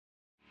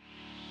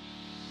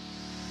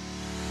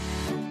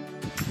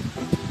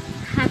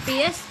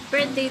happiest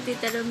birthday,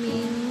 Tita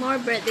Roming. More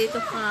birthday to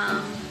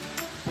come.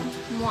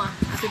 Mwah.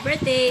 Happy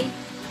birthday!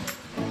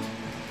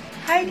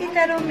 Hi,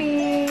 Tita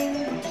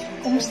Roming!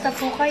 Kumusta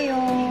po kayo?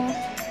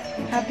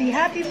 Happy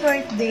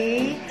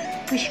birthday!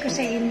 Wish ko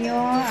sa inyo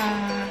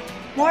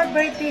more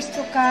birthdays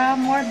to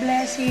come, more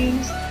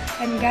blessings,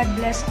 and God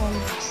bless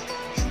always.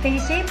 Stay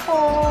safe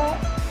po!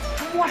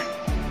 Mwah!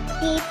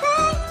 Happy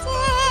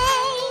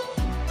birthday!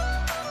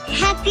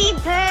 Happy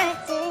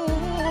birthday!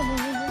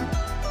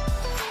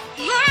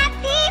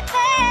 Happy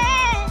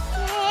birthday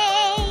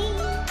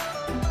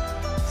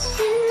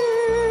to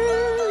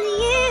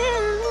you!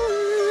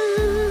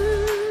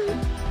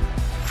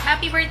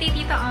 Happy birthday,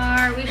 Tita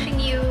R! Wishing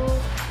you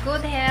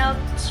good health,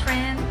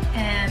 strength,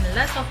 and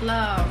lots of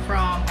love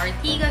from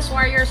Ortigas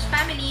Warriors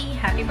family.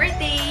 Happy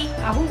birthday!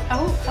 Ahu,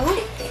 ahu, ahu!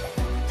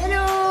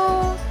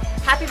 Hello!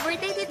 Happy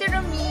birthday, Tita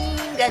Roming!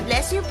 God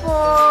bless you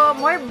po!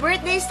 More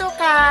birthdays to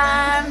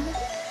come!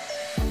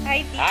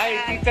 Hi, Tita! Hi,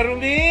 Tita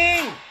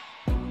Roming!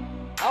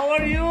 How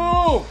are you?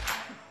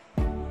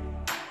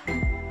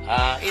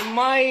 In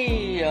my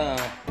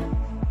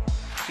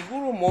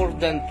siguro more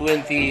than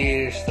 20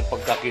 years na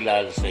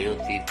pagkakilala sa iyo,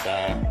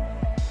 Tita,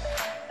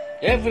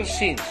 ever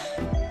since,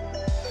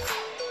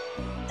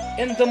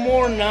 and the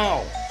more now,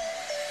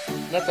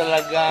 na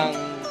talagang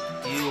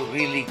you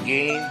really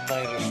gained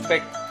my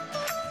respect.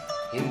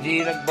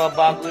 Hindi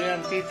nagbabago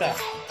yan, Tita.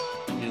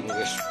 Yung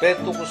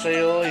respeto ko sa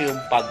iyo, yung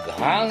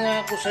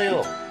paghanga ko sa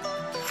iyo,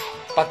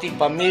 pati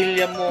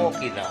pamilya mo,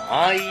 kina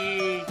Ai,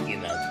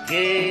 kina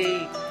Gay,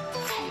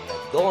 kina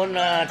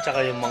Donna,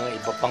 tsaka yung mga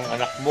iba pang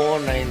anak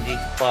mo na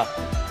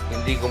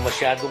hindi ko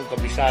masyadong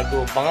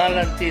kabisado.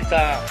 Pangalan,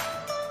 Tita,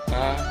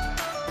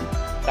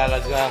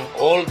 talagang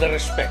all the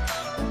respects.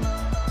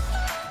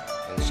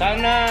 And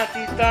sana,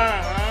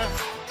 Tita,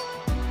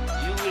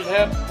 you will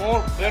have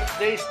more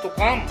birthdays to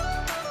come.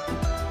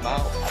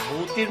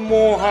 Abutin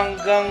mo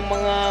hanggang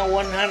mga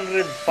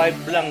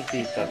 105 lang,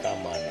 Tita,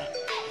 tama na.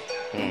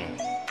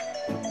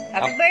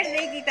 Happy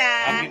birthday, Tita!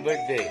 Happy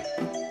birthday!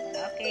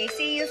 Okay,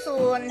 see you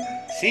soon!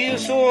 See you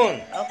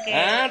soon! Okay.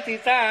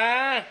 Tita,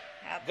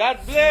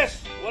 God bless!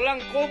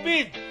 Walang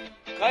COVID!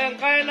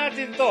 Kayang-kaya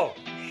natin to!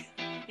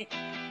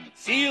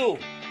 See you!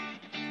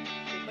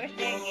 Happy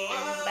birthday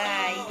again!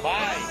 Bye!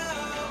 Bye!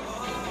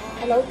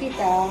 Hello,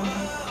 Tita.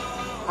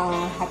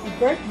 Happy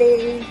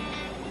birthday!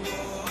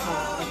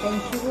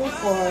 Thank you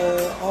for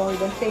all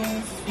the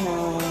things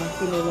na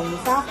tinulong mo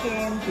sa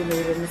akin,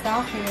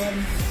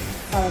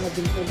 para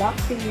maging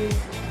productive.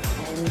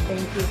 And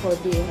thank you for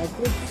being a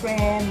good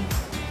friend,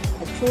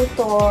 a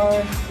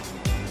tutor,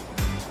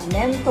 a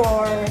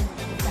mentor,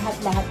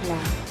 lahat-lahat na.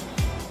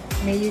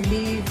 May you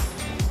live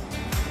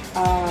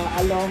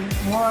along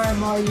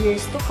more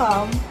years to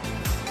come,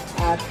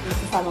 at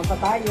magsasama pa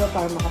tayo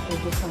para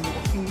makaproduce ng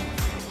mga film.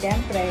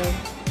 Siyempre,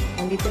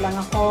 nandito lang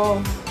ako.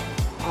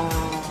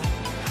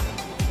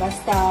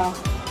 Basta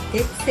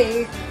keep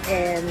safe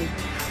and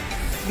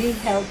be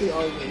healthy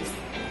always.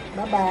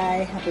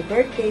 Bye-bye. Happy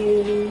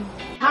birthday.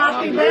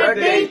 Happy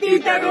birthday,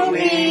 Tita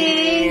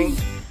Roming!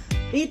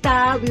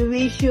 Tita, we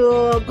wish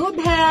you good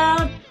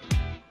health,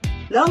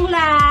 long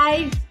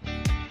life,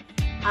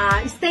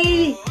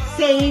 stay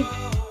safe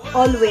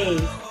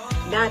always.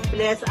 God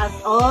bless us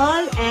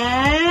all,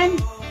 and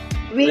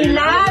we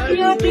love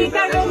you,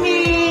 Tita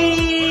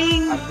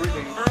Roming!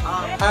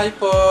 Hi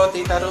po,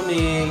 Tita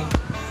Roming!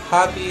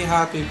 Happy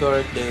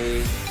birthday!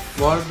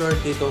 More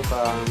birthday to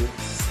come.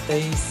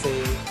 Stay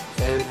safe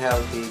and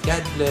healthy.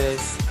 God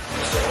bless!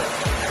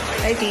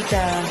 Hi,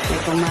 Tita.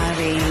 Ito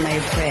Mari, my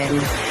friend.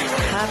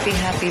 Happy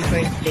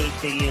birthday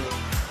to you.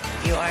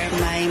 You are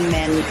my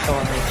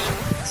mentor.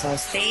 So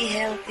stay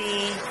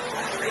healthy.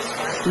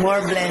 More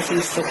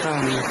blessings to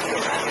come.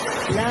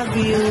 Love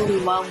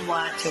you,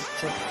 Mama. Chup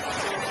chup.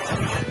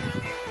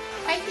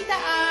 Hi, Tita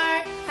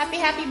R.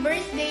 Happy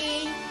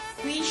birthday.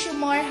 Wish you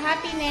more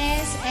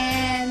happiness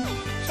and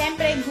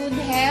syempre good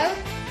health.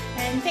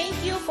 And thank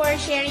you for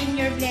sharing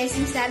your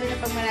blessings, lalo na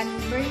pag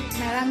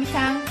marami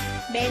kang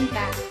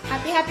benta.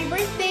 Happy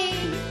birthday!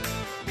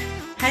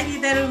 Hi,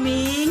 Tita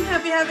Roming!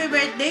 Happy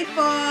birthday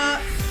po!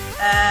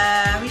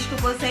 Wish ko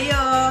po sa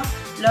iyo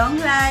long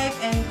life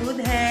and good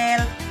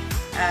health.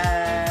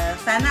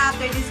 Sana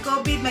after this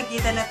COVID,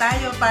 magkita na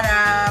tayo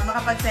para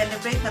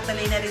makapag-celebrate.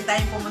 Natuloy na rin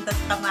tayong pumunta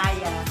sa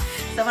Kamaya.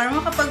 So, para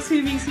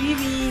makapag-swimming.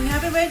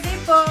 Happy birthday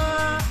po!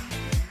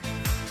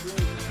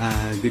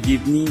 Good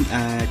evening,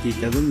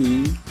 Tita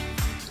Roming.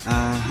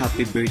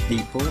 Happy birthday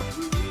po.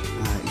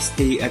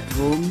 Stay at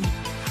home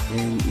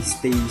and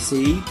stay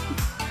safe.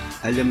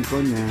 Alam ko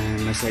na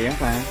masaya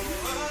ka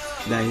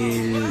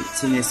dahil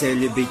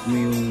sineselebrate mo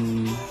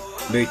yung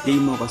birthday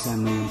mo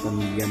kasama yung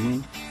pamilya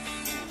mo.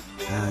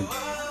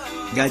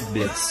 God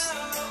bless.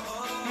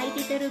 Hi,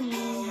 Tita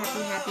Roming.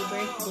 Happy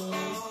birthday.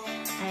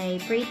 I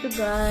pray to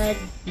God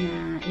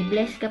na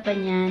i-bless ka pa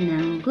niya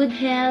ng good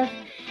health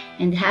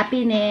and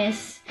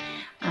happiness.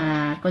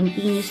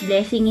 Continuous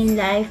blessing in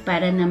life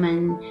para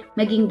naman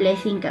maging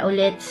blessing ka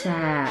ulit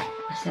sa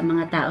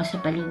mga tao sa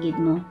paligid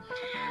mo.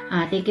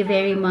 Thank you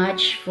very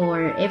much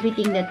for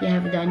everything that you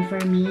have done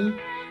for me.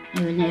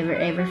 I will never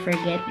ever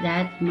forget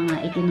that,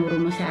 mga itinuro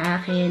mo sa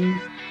akin.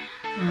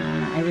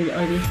 I will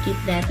always keep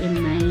that in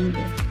mind.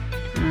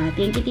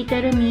 Thank you,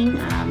 Tita Roming.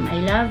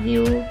 I love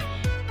you.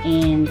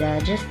 And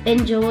just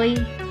enjoy.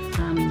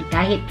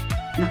 Kahit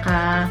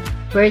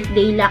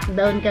naka-birthday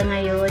lockdown ka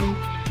ngayon,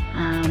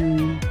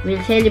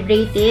 we'll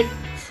celebrate it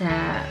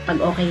sa pag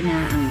okay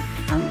na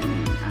ang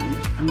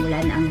wala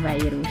na ang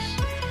virus.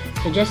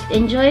 So just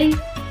enjoy.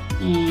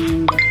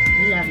 And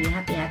we love you.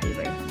 Happy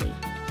birthday.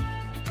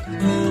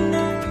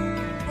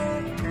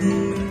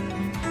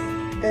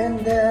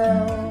 And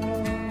now,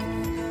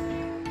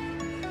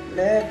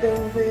 let the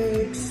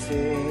weak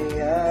say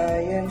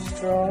I am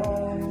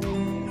strong.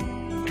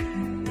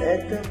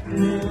 Let the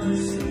poor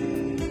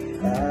say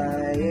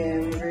I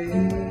am free,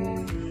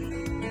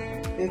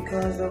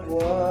 because of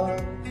what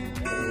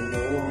the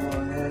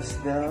Lord has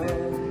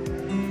done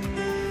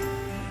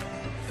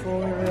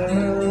for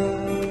us.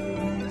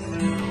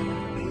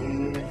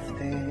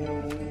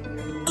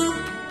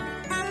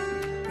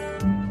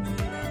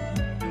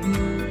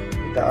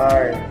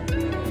 Art.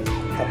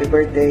 Happy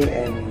birthday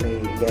and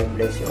may God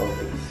bless you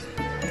always.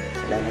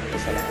 Salamat po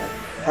sa lahat.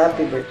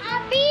 Happy birthday.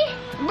 Happy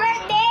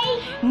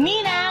birthday,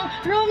 Ninang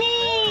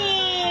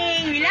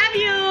Roming! We love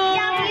you!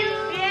 Love you!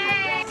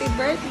 Yes! Happy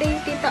birthday,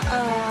 Tita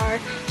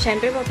R!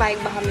 Siyempre, papayag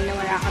ba kami na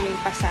wala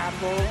kaming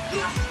pasabog?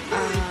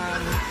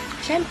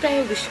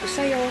 Siyempre, wish ko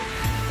sa'yo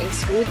is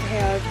good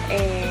health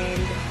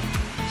and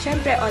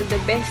siyempre, all the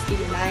best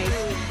in life.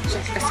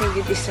 Just kasi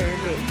you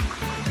deserve it.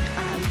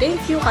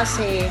 Thank you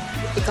kasi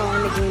ikaw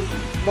ang naging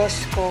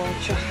boss ko,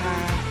 tsaka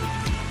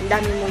ang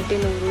dami mong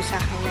tinuro sa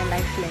akin na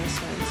life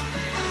lessons.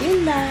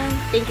 Yun lang.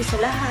 Thank you sa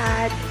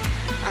lahat.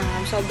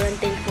 Sobrang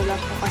thankful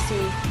ako kasi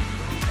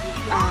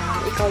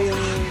ikaw yung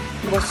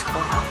boss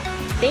ko.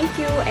 Thank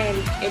you and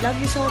I love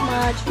you so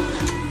much.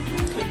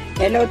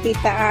 Hello,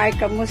 Tita R.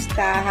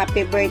 Kamusta?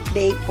 Happy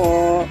birthday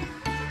po.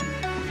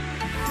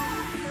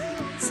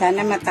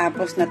 Sana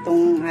matapos na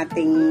tong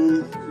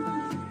ating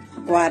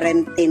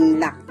quarantine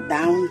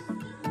lockdown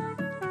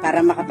para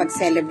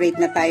makapag-celebrate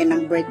na tayo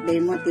ng birthday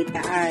mo,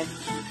 Tita R.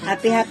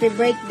 Happy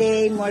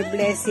birthday, more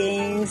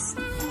blessings,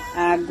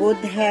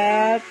 good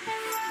health,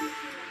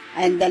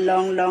 and a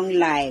long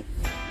life.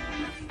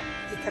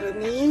 Tita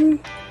Roming,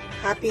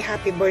 happy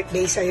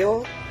birthday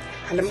sa'yo.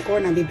 Alam ko,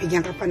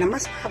 nabibigyan ka pa na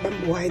mas mahabang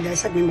buhay dahil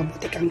sa may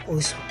mabuti kang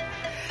puso.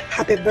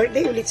 Happy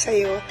birthday ulit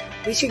sa'yo.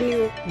 Wishing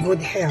you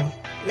good health.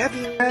 Love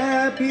you.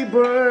 Happy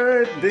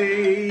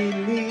birthday,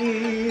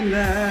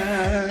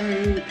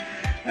 Ninay.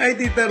 Hi,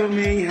 Tita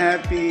Roming.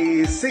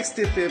 Happy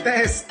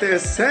 75th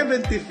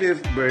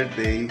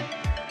birthday.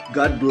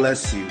 God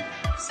bless you,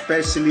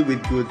 especially with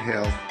good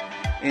health.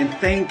 And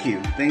thank you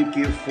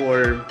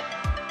for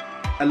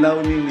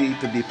allowing me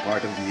to be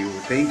part of you.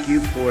 Thank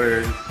you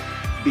for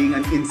being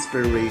an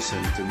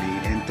inspiration to me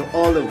and to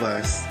all of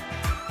us.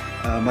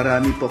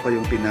 Marami po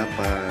kayong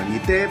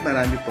pinapangiti,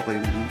 marami po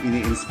kayong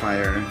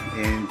ini-inspire,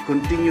 and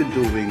continue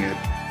doing it.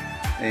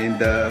 And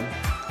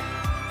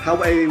how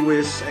I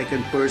wish I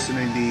can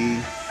personally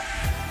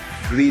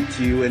greet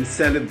you and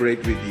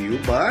celebrate with you,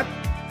 but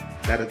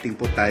darating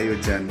po tayo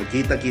dyan.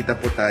 Magkita-kita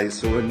po tayo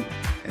soon,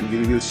 and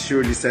we will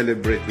surely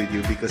celebrate with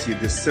you because you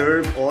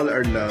deserve all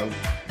our love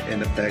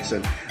and affection.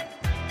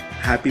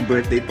 Happy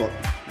birthday po.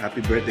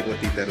 Happy birthday po,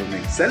 Tita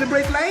Roming.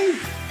 Celebrate life!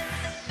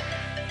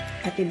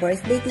 Happy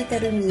birthday, Tita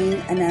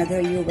Roming.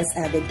 Another year was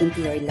added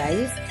into your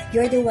life.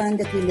 You're the one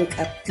that we look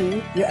up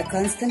to. You're a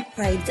constant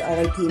pride to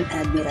our team,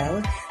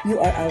 Admiral. You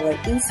are our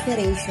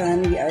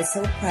inspiration. We are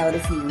so proud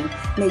of you.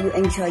 May you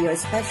enjoy your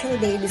special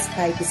day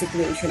despite the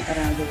situation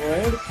around the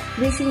world.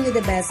 Wishing you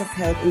the best of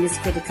health in this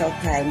critical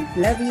time.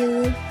 Love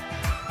you.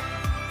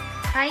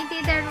 Hi,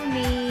 Tita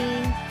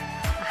Roming.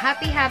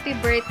 Happy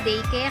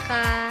birthday kaya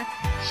ka.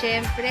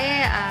 Siyempre,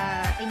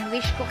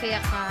 in-wish ko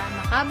kaya ka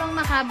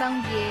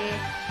makabang biye,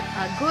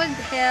 good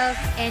health,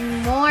 and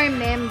more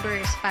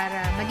members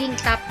para maging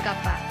top ka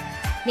pa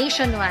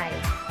nationwide.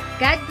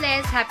 God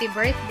bless. Happy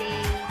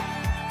birthday.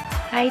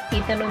 Hi,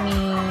 Tita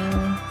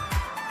Roming.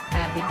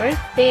 Happy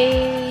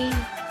birthday.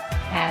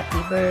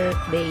 Happy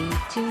birthday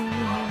to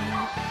you.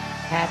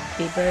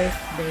 Happy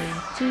birthday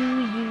to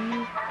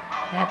you.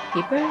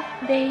 Happy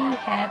birthday.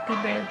 Happy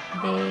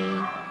birthday.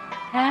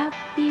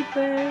 Happy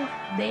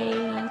birthday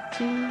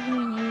to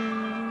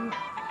you.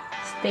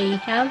 Stay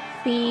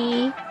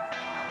healthy.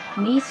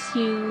 Miss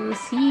you.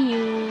 See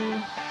you.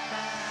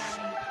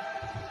 Bye.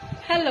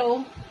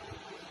 Hello.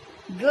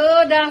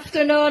 Good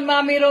afternoon,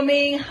 Mami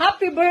Roming.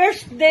 Happy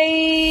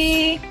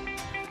birthday.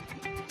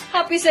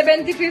 Happy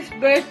 75th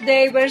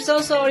birthday. We're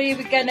so sorry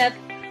we cannot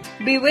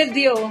be with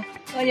you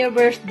on your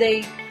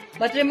birthday.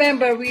 But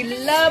remember, we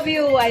love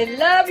you. I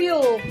love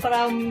you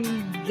from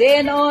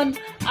then on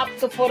up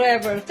to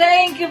forever.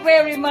 Thank you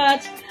very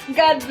much.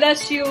 God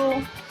bless you.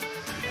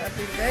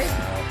 Happy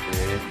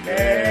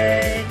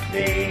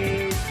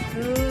birthday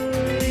to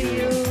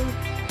you.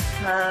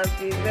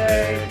 Happy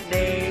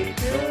birthday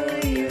to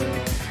you.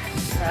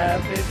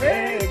 Happy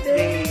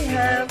birthday,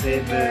 happy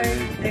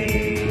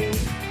birthday.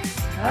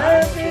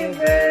 Happy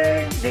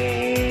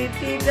birthday,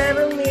 Tita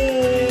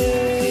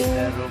Roming.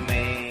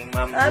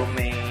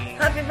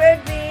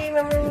 birthday,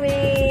 Ma'am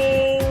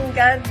Ruming!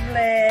 God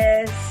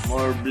bless!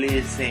 More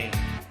blessing.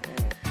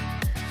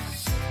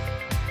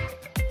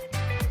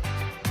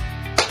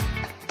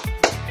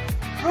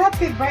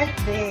 Happy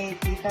birthday,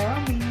 Tita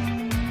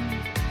Roming!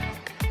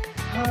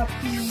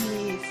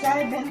 Happy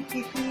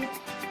 75th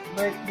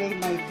birthday,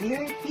 my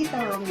dear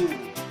Tita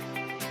Roming!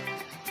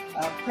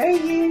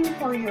 Praying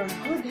for your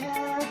good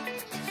health,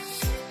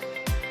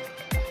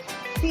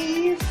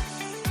 peace,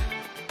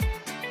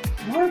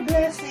 more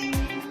blessings,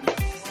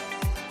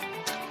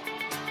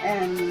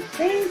 and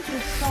thank you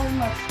so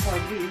much for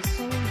being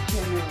so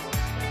generous.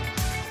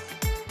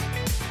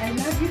 I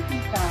love you,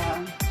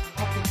 Tita.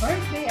 Happy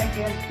birthday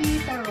again,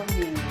 Tita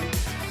Roming.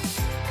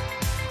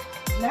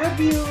 Love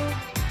you.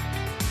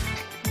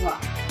 Mwah.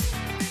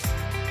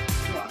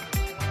 Mwah.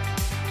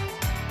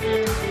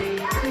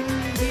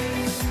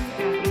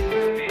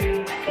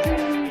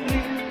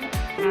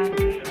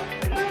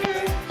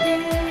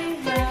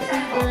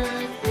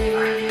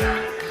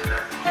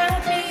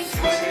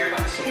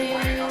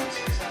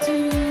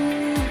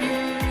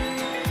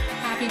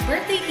 Happy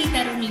birthday,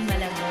 Tita Ruming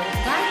Malago.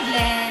 God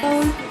bless!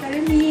 Hello, Tita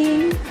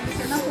Ruming.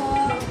 Gusto na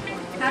po.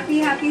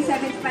 Happy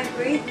 75th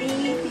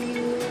birthday to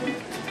you.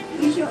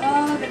 Wish you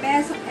all the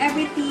best of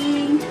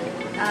everything.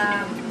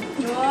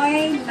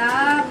 Joy,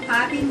 love,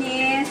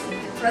 happiness,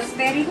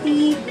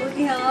 prosperity, good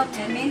health,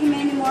 and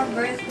many more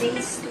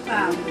birthdays to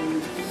come.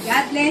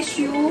 God bless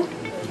you,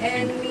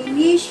 and we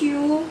miss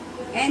you,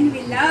 and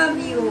we love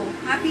you.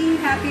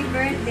 Happy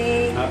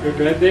birthday. Happy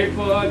birthday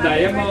po,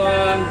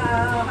 Diamond!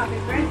 Happy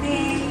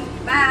birthday.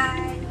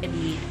 Bye.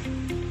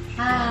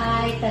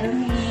 Hi,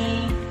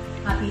 Taruni.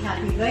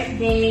 Happy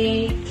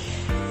birthday.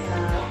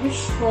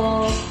 Wish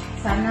ko,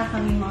 sana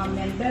kami mga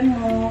member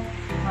mo,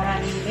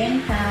 maraming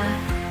benta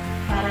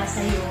para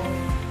sa'yo.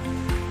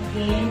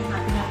 Again,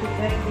 happy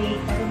birthday,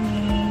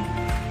 Taruni.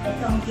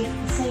 Ito ang gift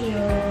ko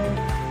sa'yo.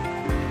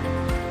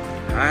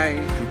 Hi,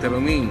 Tita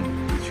Ruming.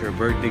 It's your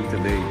birthday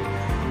today.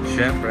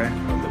 Siyempre,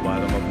 from the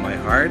bottom of my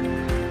heart,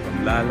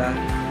 from Lala,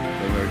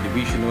 from your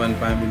Division 1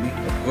 family,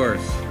 of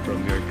course,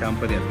 from your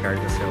company at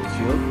Caritas Health,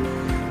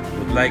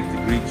 would like to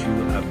greet you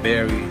a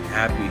very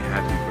happy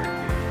birthday.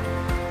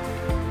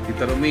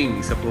 Tita Ruming,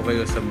 isa po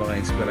kayo sa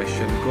mga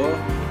inspirasyon ko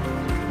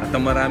at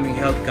ang maraming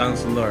health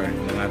counselor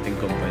ng ating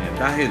kumpanya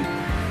dahil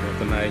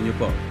natutunayan niyo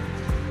po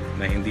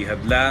na hindi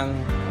hadlang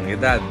ang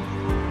edad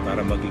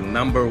para maging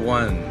number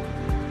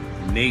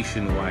 1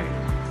 nationwide.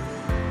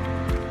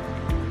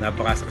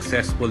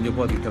 Napaka-successful niyo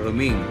po, Tita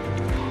Ruming.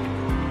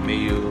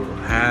 May you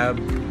have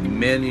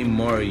many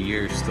more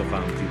years to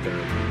come, Tita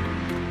Ruming.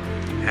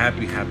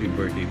 Happy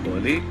birthday po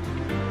ulit.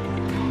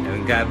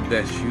 And God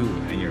bless you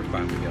and your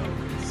family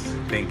always.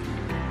 Thank you.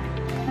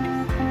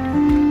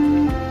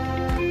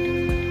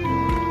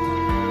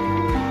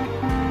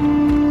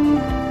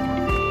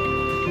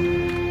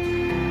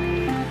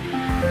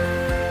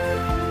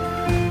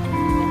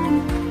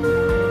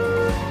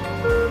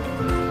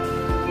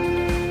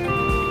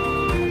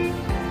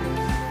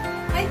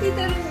 Hi,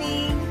 Tita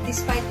Ruming.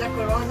 Despite the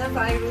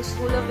coronavirus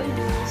full of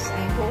news,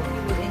 I hope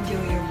you will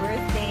enjoy your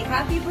birthday.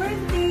 Happy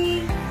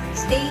birthday!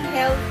 Stay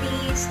healthy,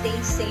 stay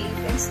safe,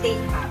 and stay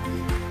happy.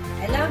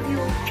 I love you.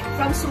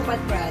 From Supat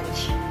Branch.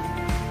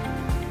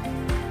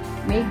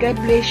 May God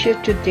bless you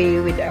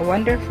today with a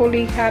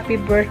wonderfully happy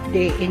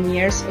birthday in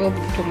years of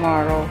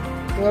tomorrow,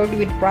 filled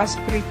with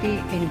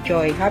prosperity and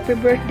joy. Happy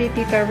birthday,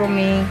 Tita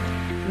Ruming.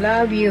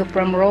 Love you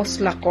from Rose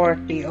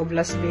Lacorte of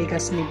Las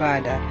Vegas,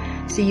 Nevada.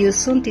 See you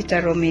soon,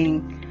 Tita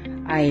Ruming.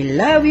 I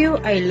love you,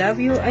 I love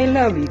you, I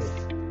love you.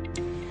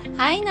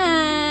 Hi,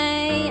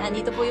 Nay!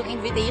 Andito po yung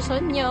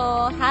invitation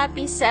nyo.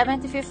 Happy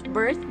 75th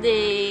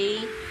birthday!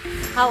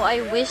 How I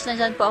wish na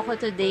dyan po ako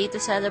today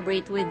to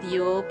celebrate with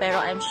you. Pero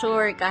I'm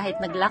sure kahit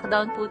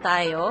nag-lockdown po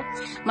tayo,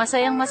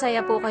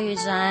 masayang-masaya po kayo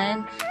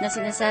dyan na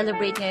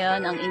sineselebrate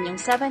ngayon ang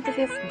inyong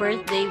 75th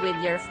birthday with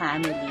your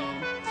family.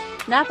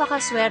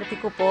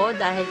 Napakaswerte ko po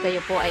dahil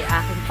kayo po ay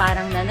aking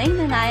parang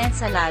nanay-nanayan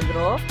sa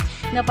Lagro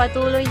na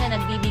patuloy na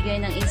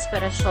nagbibigay ng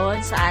inspirasyon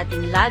sa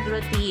ating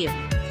Lagro team.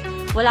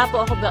 Wala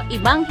po ako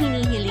ibang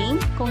hinihiling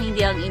kung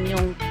hindi ang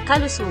inyong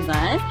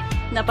kalusugan,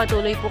 na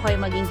patuloy po kayo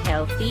maging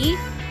healthy,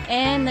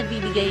 and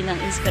nagbibigay ng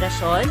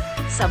inspirasyon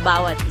sa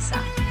bawat isa.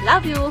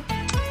 Love you!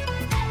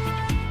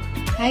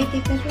 Hi,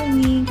 Tita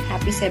Ruming.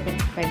 Happy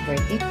 75th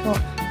birthday po.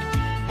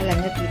 Alam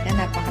niyo, Tita,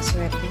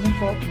 napakaswerte niyo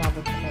po.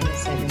 Umabot po kayo ng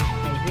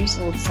 75 years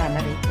old.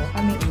 Sana rin po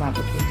kami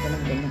umabot din po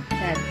ng ganyang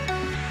edad.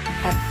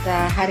 At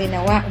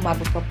harinawa,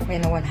 umabot po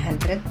kayo ng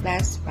 100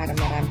 plus para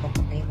marami po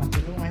kayo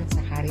matulungan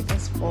sa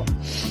Caritas po.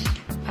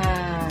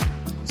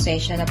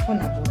 Sensya na po,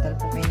 nabutan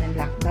po kayo ng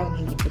lockdown,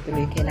 hindi po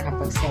tuloy kayo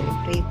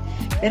nakapag-celebrate.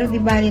 Pero di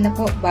bali na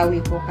po, bawi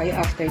po kayo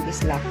after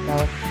this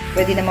lockdown.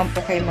 Pwede naman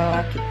po kayo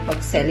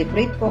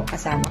mag-celebrate po,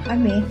 kasama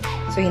kami.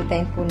 So,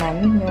 hintayin po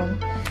namin yun.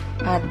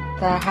 At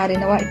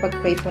harinawa,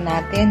 ipag-pray po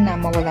natin na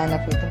mawala na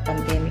po itong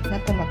pandemic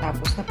na to,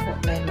 matapos na po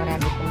dahil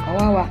marami pong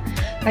kawawa.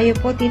 Kayo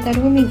po, Tita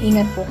Ruming,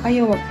 ingat po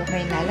kayo, wag po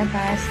kayo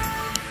lalabas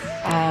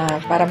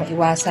para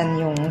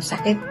maiwasan yung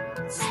sakit,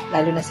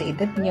 lalo na sa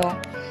edad nyo.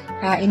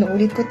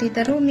 Inuulit ko,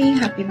 Tita Rumi,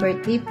 happy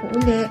birthday po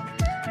uli.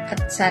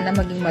 At sana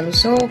maging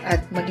malusog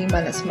at maging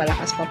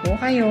malakas pa po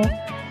kayo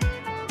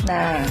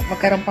na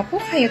magkaroon pa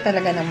po kayo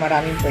talaga ng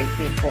maraming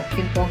birthday po.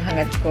 Yun po ang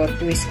hangad ko,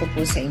 twist ko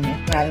po sa inyo.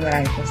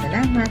 Maraming po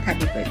salamat.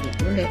 Happy birthday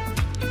po ulit.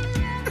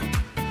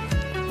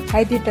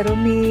 Hi, Tita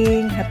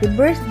Ruming. Happy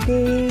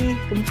birthday.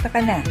 Kumusta ka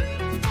na?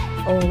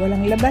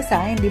 Walang labas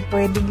hindi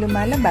pwedeng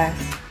lumalabas.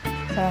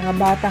 Sa mga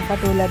batang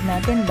katulad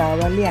natin,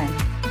 bawal yan.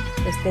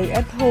 So stay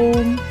at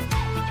home.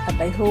 At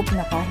I hope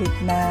na kahit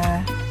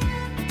na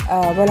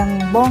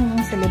walang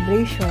bonggang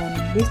celebration,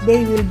 this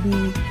day will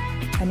be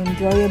an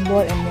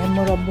enjoyable and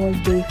memorable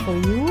day for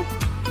you.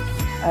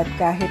 At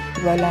kahit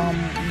walang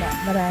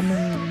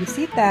maraming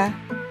bisita,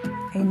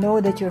 I know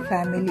that your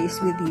family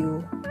is with you.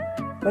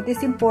 What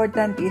is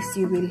important is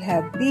you will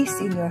have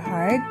peace in your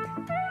heart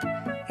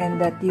and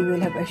that you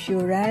will have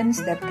assurance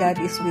that God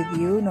is with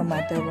you no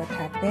matter what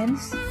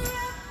happens.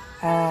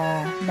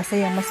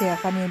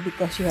 Masayang-masaya kami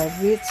because you have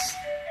reached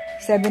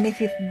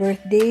 75th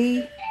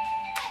birthday.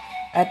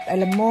 At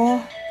alam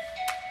mo,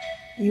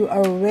 you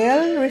are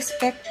well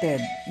respected,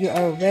 you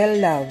are well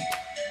loved,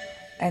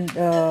 and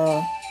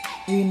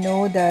we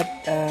know that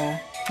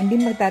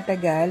hindi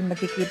magtatagal,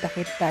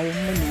 magkikita-kita tayong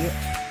muli,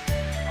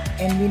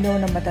 and we know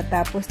na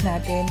matatapos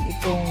natin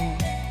itong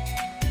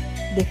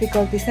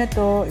difficulties na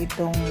to,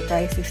 itong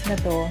crisis na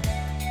to,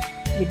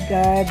 with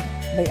God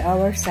by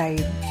our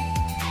side.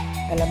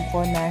 Alam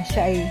ko na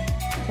siya ay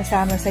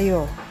kasama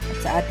sa'yo at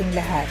sa ating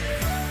lahat.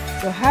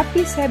 So,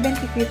 happy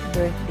 75th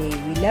birthday.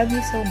 We love you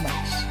so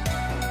much.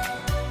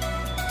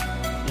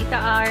 Tita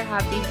R,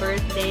 happy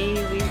birthday.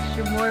 Wish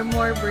you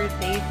more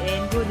birthdays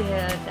and good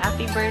health.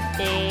 Happy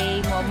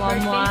birthday,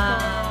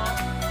 Mama.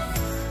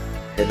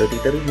 Hello,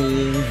 Tita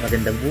Ruming.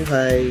 Magandang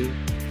buhay.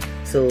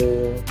 So,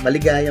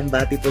 maligayang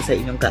bati po sa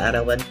inyong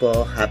kaarawan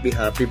po. Happy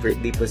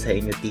birthday po sa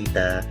inyo,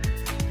 Tita.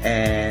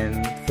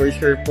 And for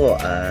sure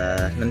po,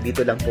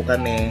 nandito lang po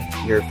kami,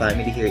 your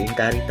family here in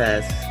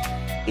Caritas,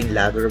 in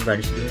Lagro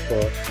branch din po,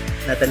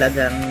 na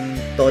talagang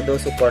todo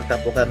suporta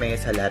po kami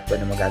sa lahat po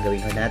na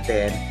magagawin ko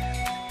natin.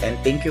 And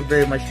thank you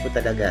very much po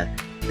talaga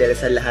dahil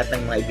sa lahat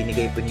ng mga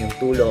ibinigay po niyong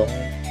tulong,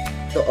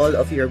 to all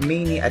of your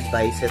many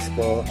advices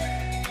po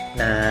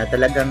na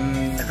talagang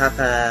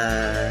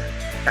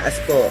nakakataas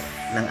po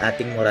ng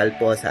ating moral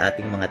po sa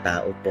ating mga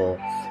tao po.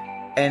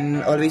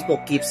 And always po,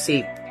 keep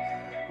safe.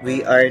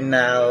 We are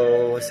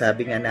now,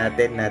 sabi nga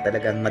natin na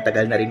talagang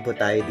matagal na rin po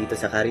tayo dito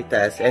sa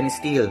Caritas, and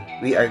still,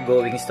 we are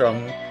going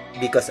strong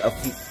because of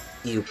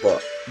you po.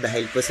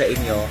 Dahil po sa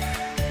inyo,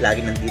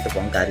 lagi nandito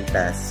po ang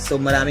Caritas. So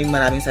maraming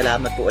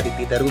salamat po ulit,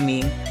 Tita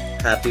Ruming.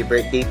 Happy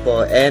birthday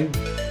po and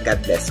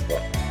God bless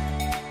po.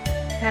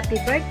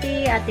 Happy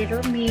birthday, Ate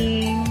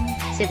Ruming.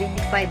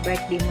 75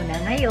 birthday mo na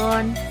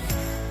ngayon.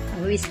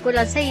 Ang wish ko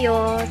lang sa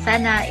iyo,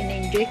 sana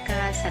in-enjoy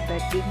ka sa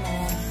birthday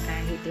mo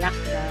kahit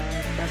lockdown.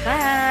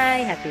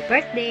 Bye-bye! Happy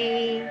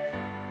birthday!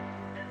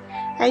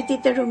 Hi,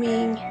 Tita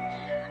Ruming.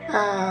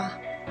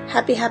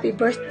 Happy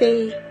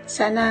birthday.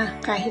 Sana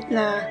kahit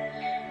na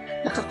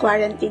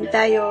naka-quarantine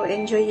tayo,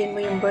 enjoyin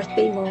mo yung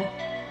birthday mo.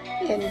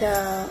 And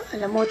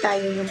alam mo,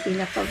 tayo yung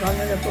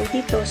pinaka-vulnerable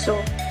dito.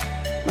 So,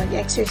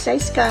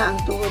 mag-exercise ka.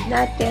 Ang tuhod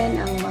natin,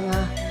 ang mga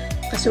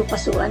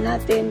kasukasuan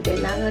natin,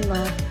 kailangan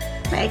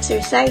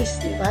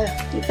ma-exercise. Diba,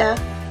 Tita?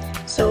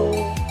 So,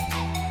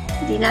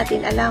 hindi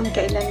natin alam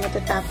kailan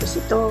matatapos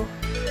ito.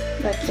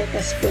 But let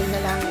us pray na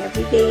lang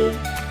every day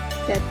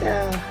that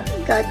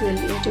God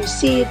will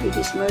intercede with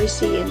His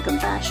mercy and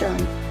compassion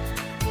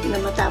na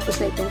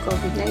matapos na itong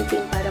COVID-19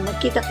 para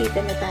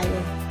magkita-kita na tayo.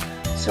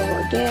 So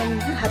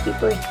again, happy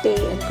birthday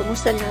and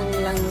kumusta na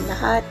lang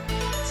lahat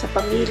sa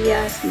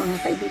pamilya, sa mga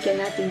kaibigan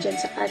natin dyan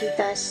sa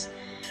Caritas.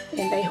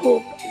 And I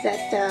hope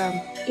that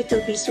it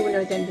will be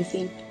sooner than we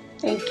think.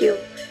 Thank you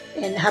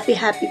and happy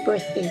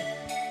birthday.